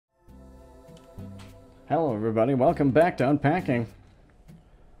Hello everybody, welcome back to Unpacking.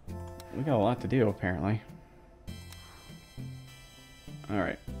 We got a lot to do apparently.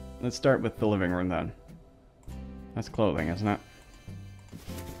 Alright, let's start with the living room then. That's clothing, isn't it?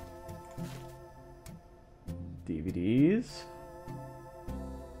 DVDs.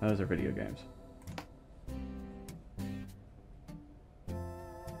 Those are video games.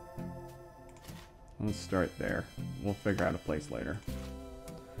 Let's start there. We'll figure out a place later.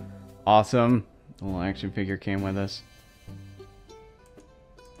 Awesome. The little action figure came with us.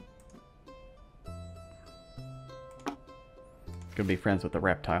 Gonna be friends with the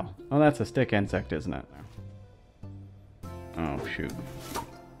reptile. Oh, that's a stick insect, isn't it? Oh, shoot.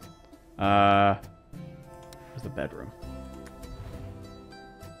 Where's the bedroom?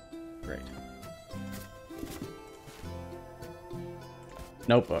 Great.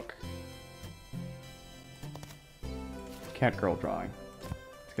 Notebook. Cat girl drawing.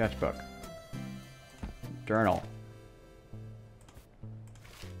 Sketchbook. Journal.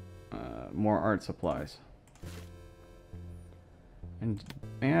 More art supplies. And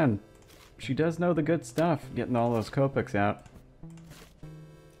man, she does know the good stuff, getting all those Copics out.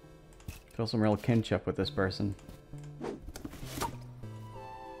 Feel some real kinship with this person.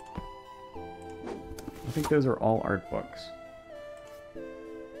 I think those are all art books.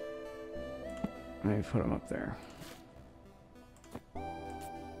 Let me put them up there.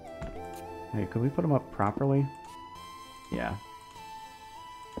 Hey, could we put them up properly? Yeah.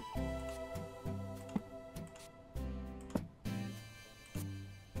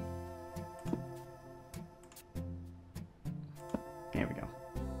 There we go.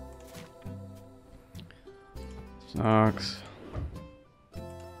 Socks. I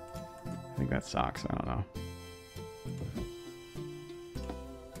think that's socks, I don't know.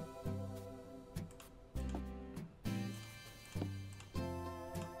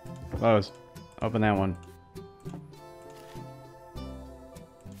 Close. Open that one.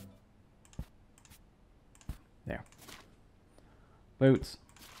 There. Boots.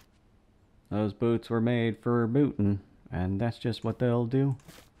 Those boots were made for booting, and that's just what they'll do.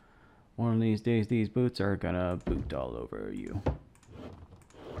 One of these days, these boots are gonna boot all over you.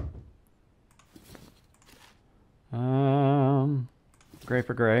 Gray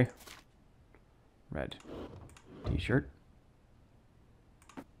for gray. Red. T-shirt.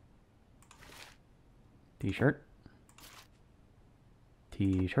 T-shirt.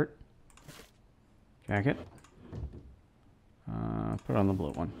 T-shirt. Jacket. Put on the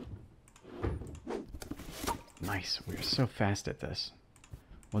blue one. Nice. We're so fast at this.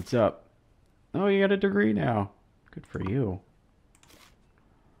 What's up? Oh, you got a degree now. Good for you.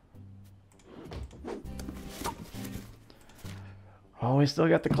 Oh, we still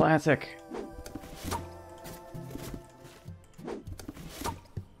got the classic.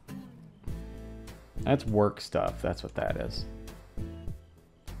 That's work stuff. That's what that is.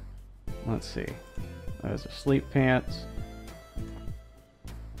 Let's see. Those are sleep pants.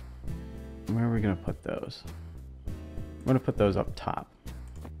 Where are we going to put those? I'm going to put those up top.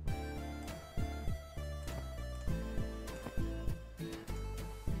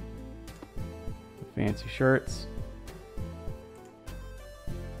 Fancy shirts.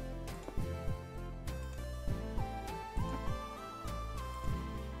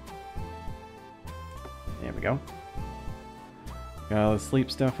 There we go. Got all the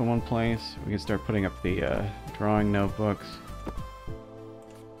sleep stuff in one place. We can start putting up the drawing notebooks.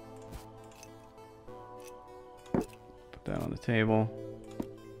 Put that on the table.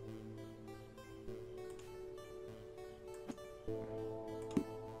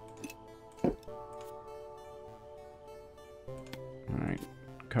 Alright,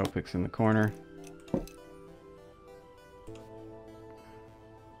 Copics in the corner.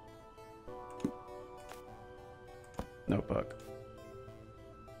 Notebook.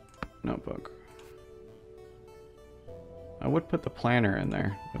 Notebook. I would put the planner in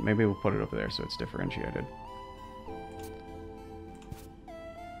there, but maybe we'll put it over there so it's differentiated.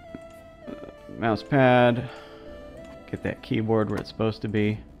 Mouse pad. Get that keyboard where it's supposed to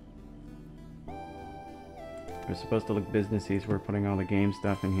be. We're supposed to look businessy, so we're putting all the game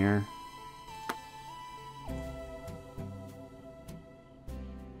stuff in here.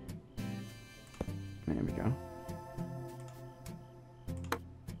 There we go.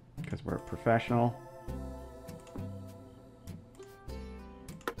 Because we're professional.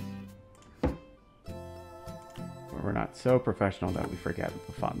 But we're not so professional that we forget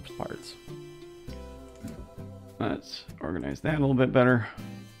the fun parts. Let's organize that a little bit better.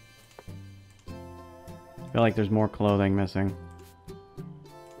 I feel like there's more clothing missing.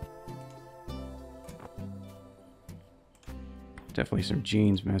 Definitely some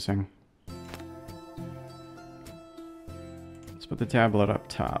jeans missing. put the tablet up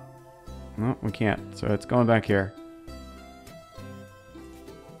top. No, we can't. So it's going back here.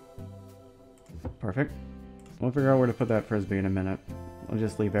 Perfect. We'll figure out where to put that frisbee in a minute. We'll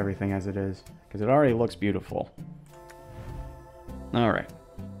just leave everything as it is, because it already looks beautiful. Alright.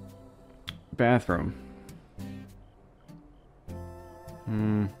 Bathroom.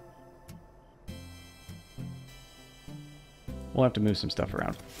 We'll have to move some stuff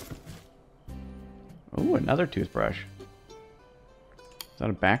around. Ooh, another toothbrush. Is that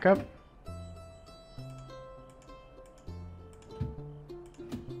a backup?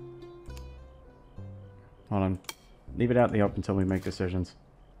 Hold on. Leave it out in the open until we make decisions.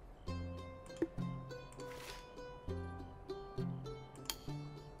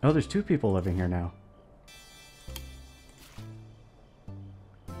 Oh, there's 2 people living here now.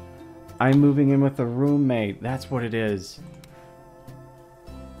 I'm moving in with a roommate. That's what it is.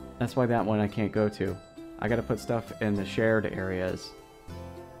 That's why that one I can't go to. I gotta put stuff in the shared areas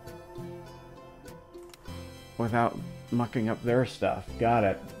without mucking up their stuff. Got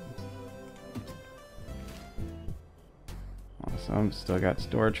it. Awesome. Still got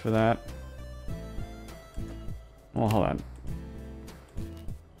storage for that. Well, hold on.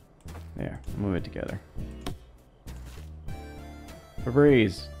 There. Move it together.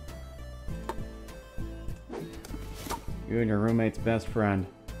 Febreze. You and your roommate's best friend.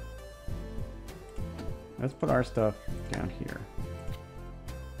 Let's put our stuff down here.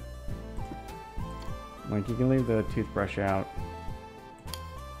 Like, you can leave the toothbrush out.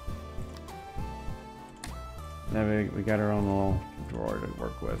 Then we got our own little drawer to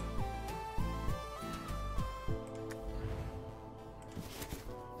work with.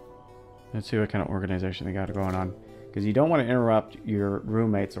 Let's see what kind of organization they got going on. Because you don't want to interrupt your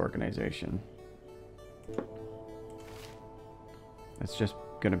roommate's organization. It's just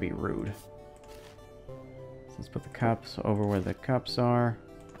going to be rude. So let's put the cups over where the cups are.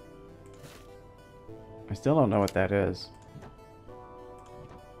 I still don't know what that is.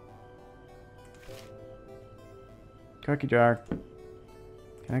 Cookie jar.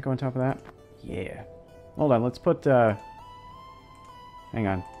 Can I go on top of that? Yeah. Hold on, let's put, hang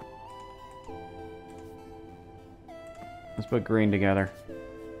on. Let's put green together.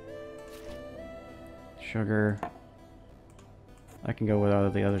 Sugar. I can go with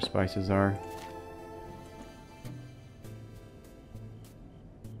what the other spices are.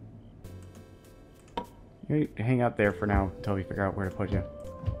 You hang out there for now until we figure out where to put you.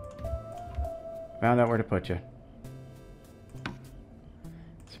 Found out where to put you.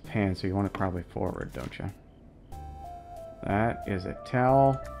 It's a pan, so you want it probably forward, don't you? That is a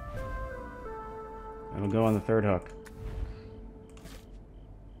towel. It'll go on the 3rd hook.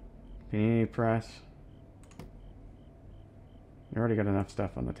 Panini press. You already got enough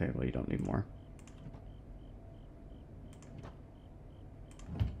stuff on the table. You don't need more.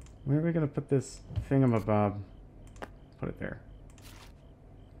 Where are we going to put this thingamabob? Put it there.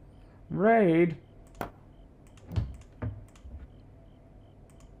 Raid!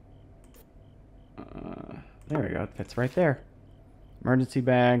 There we go. It fits right there. Emergency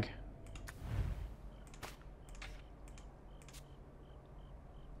bag.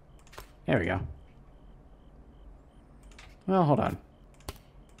 There we go. Well, hold on.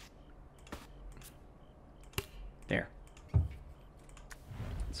 There.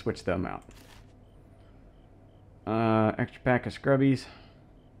 Switch them out. Extra pack of scrubbies.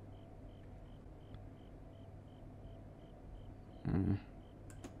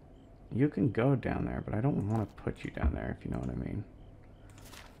 You can go down there, but I don't want to put you down there, if you know what I mean.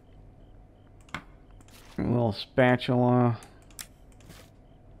 A little spatula.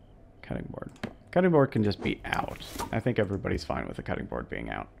 Cutting board. Cutting board can just be out. I think everybody's fine with the cutting board being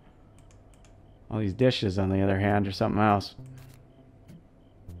out. All these dishes, on the other hand, are something else.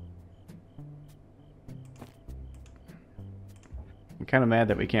 I'm kind of mad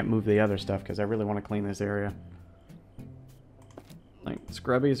that we can't move the other stuff because I really want to clean this area. Like,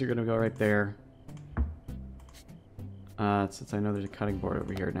 scrubbies are going to go right there. Since I know there's a cutting board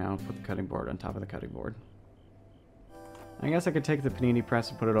over here now, put the cutting board on top of the cutting board. I guess I could take the panini press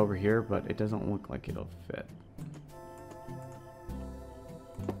and put it over here, but it doesn't look like it'll fit.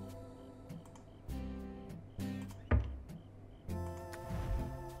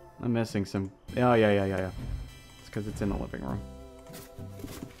 I'm missing some... Oh, yeah. It's because it's in the living room.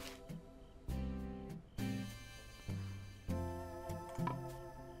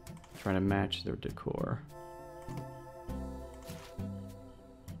 Trying to match their decor.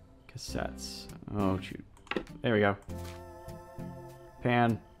 Cassettes. Oh, shoot. There we go.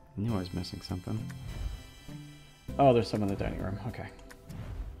 Pan. I knew I was missing something. Oh, there's some in the dining room. Okay.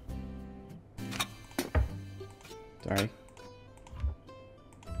 Sorry.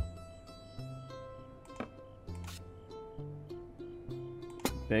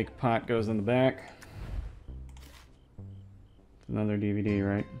 Big pot goes in the back. It's another DVD,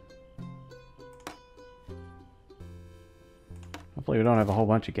 right? Hopefully we don't have a whole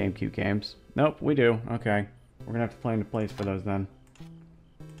bunch of GameCube games. Nope, we do. Okay. We're gonna have to find a place for those then.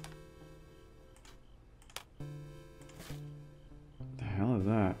 What the hell is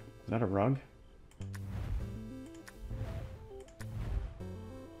that? Is that a rug?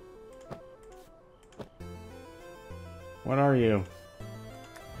 What are you?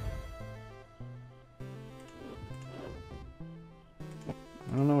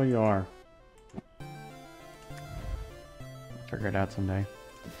 I don't know what you are. I'll figure it out someday.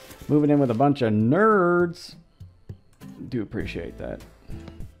 Moving in with a bunch of nerds. Do appreciate that.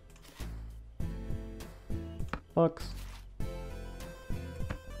 Books.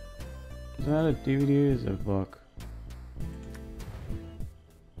 Is that a DVD or is it a book?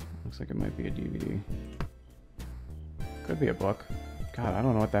 Looks like it might be a DVD. Could be a book. God, I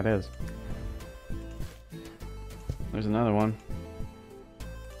don't know what that is. There's another one.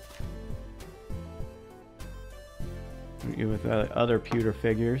 You with other pewter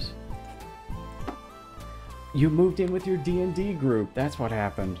figures. You moved in with your D&D group. That's what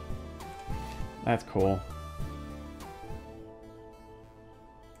happened. That's cool.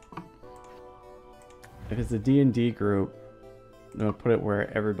 If it's a D&D group, they'll put it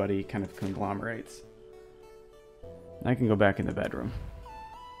where everybody kind of conglomerates. I can go back in the bedroom.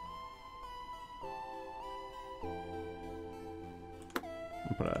 I'll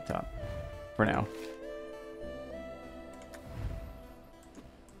put it at the top. For now.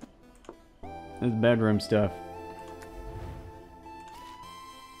 This bedroom stuff.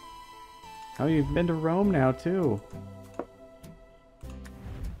 Oh, you've been to Rome now, too.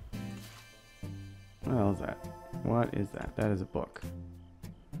 What the hell is that? What is that? That is a book.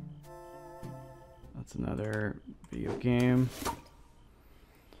 That's another video game.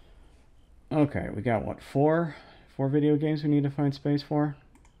 Okay, we got what, four video games we need to find space for?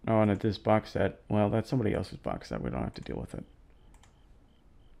 Oh, and this box set. Well, that's somebody else's box set. We don't have to deal with it.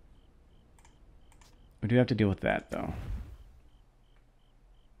 We do have to deal with that, though.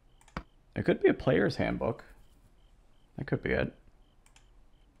 It could be a player's handbook. That could be it.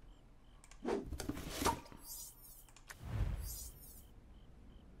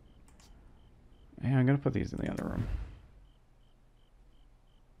 Yeah, I'm gonna put these in the other room.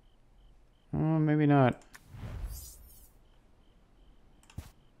 Oh, maybe not.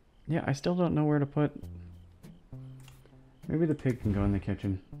 Yeah, I still don't know where to put... Maybe the pig can go in the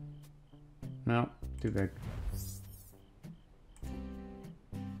kitchen. No, too big.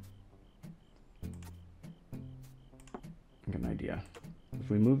 I got an idea. If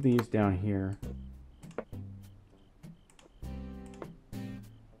we move these down here...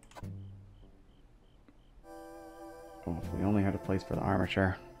 Oh, if we only had a place for the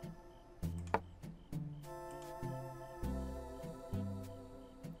armature.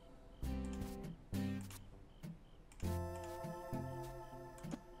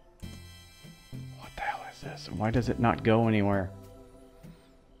 What the hell is this? Why does it not go anywhere?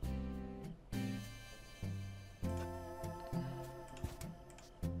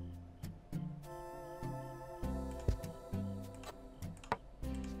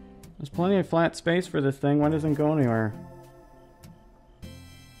 There's plenty of flat space for this thing. Why doesn't it go anywhere?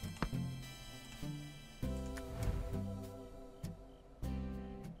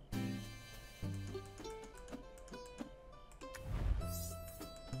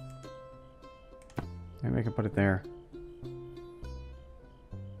 Maybe I can put it there.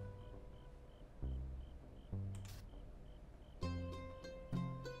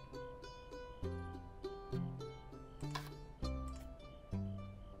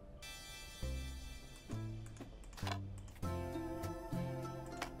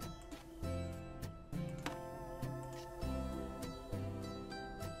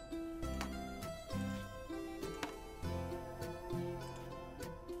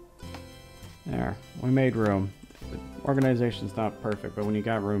 There, we made room. The organization's not perfect, but when you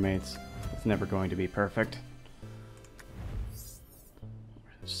got roommates, it's never going to be perfect.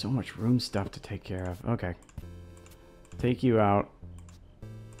 There's so much room stuff to take care of. Okay. Take you out.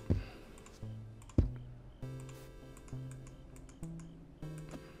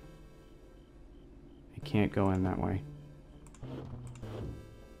 It can't go in that way.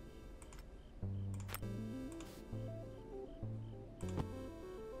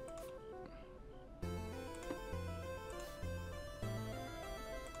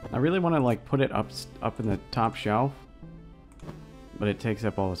 I really want to like put it up in the top shelf, but it takes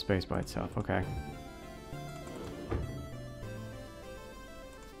up all the space by itself. Okay.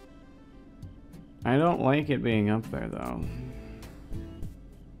 I don't like it being up there though.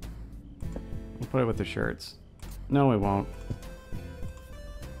 put it with the shirts. No, we won't.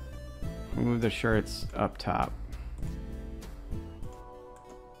 We'll move the shirts up top.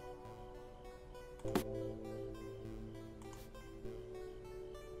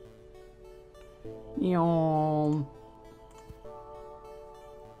 Yawn.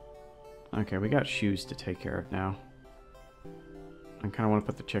 Okay, we got shoes to take care of now. I kind of want to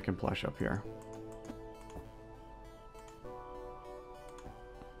put the chicken plush up here.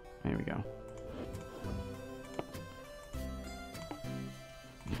 There we go.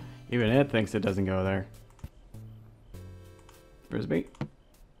 Even it thinks it doesn't go there. Frisbee?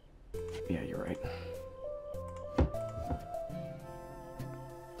 Yeah, you're right.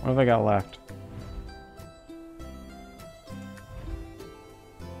 What have I got left?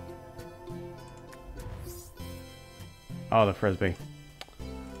 Oh, the Frisbee.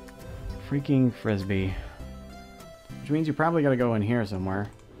 Freaking Frisbee. Which means you probably gotta go in here somewhere.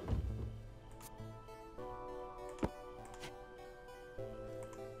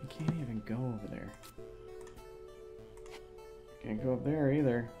 You can't even go over there. Can't go up there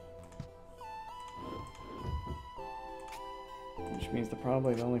either. Which means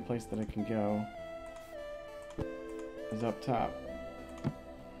probably the only place that it can go is up top.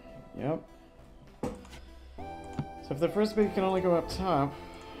 Yep. So if the Frisbee can only go up top,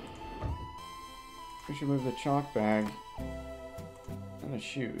 we should move the chalk bag and the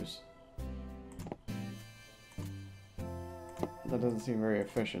shoes. That doesn't seem very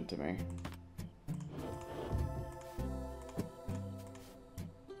efficient to me.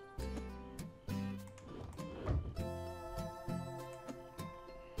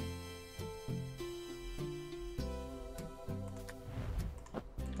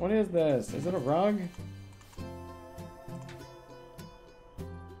 What is this? Is it a rug?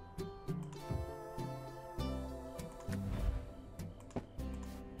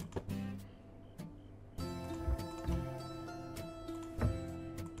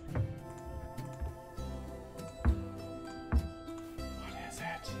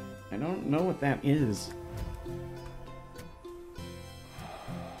 I don't know what that is.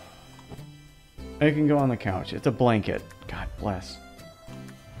 It can go on the couch. It's a blanket. God bless.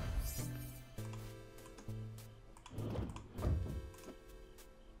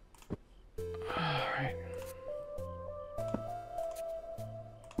 Alright.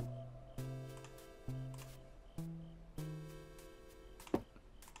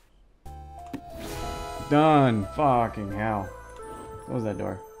 Done. Fucking hell. Close that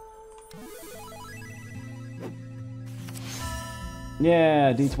door.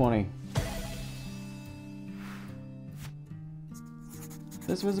 Yeah, D20.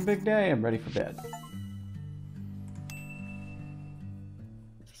 This was a big day. I'm ready for bed.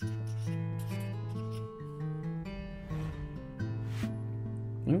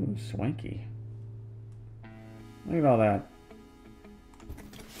 Ooh, swanky. Look at all that.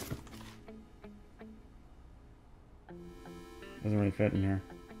 Doesn't really fit in here.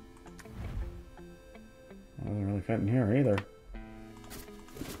 Doesn't really fit in here either.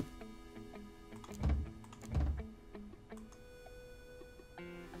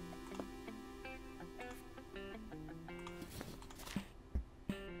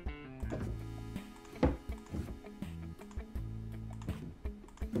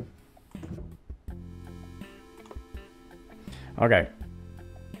 Okay,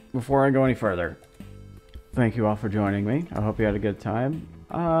 before I go any further, thank you all for joining me. I hope you had a good time.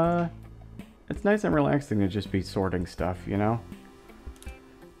 It's nice and relaxing to just be sorting stuff, you know?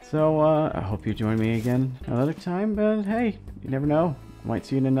 So, I hope you join me again another time, but hey, you never know. Might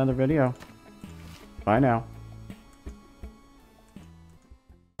see you in another video. Bye now.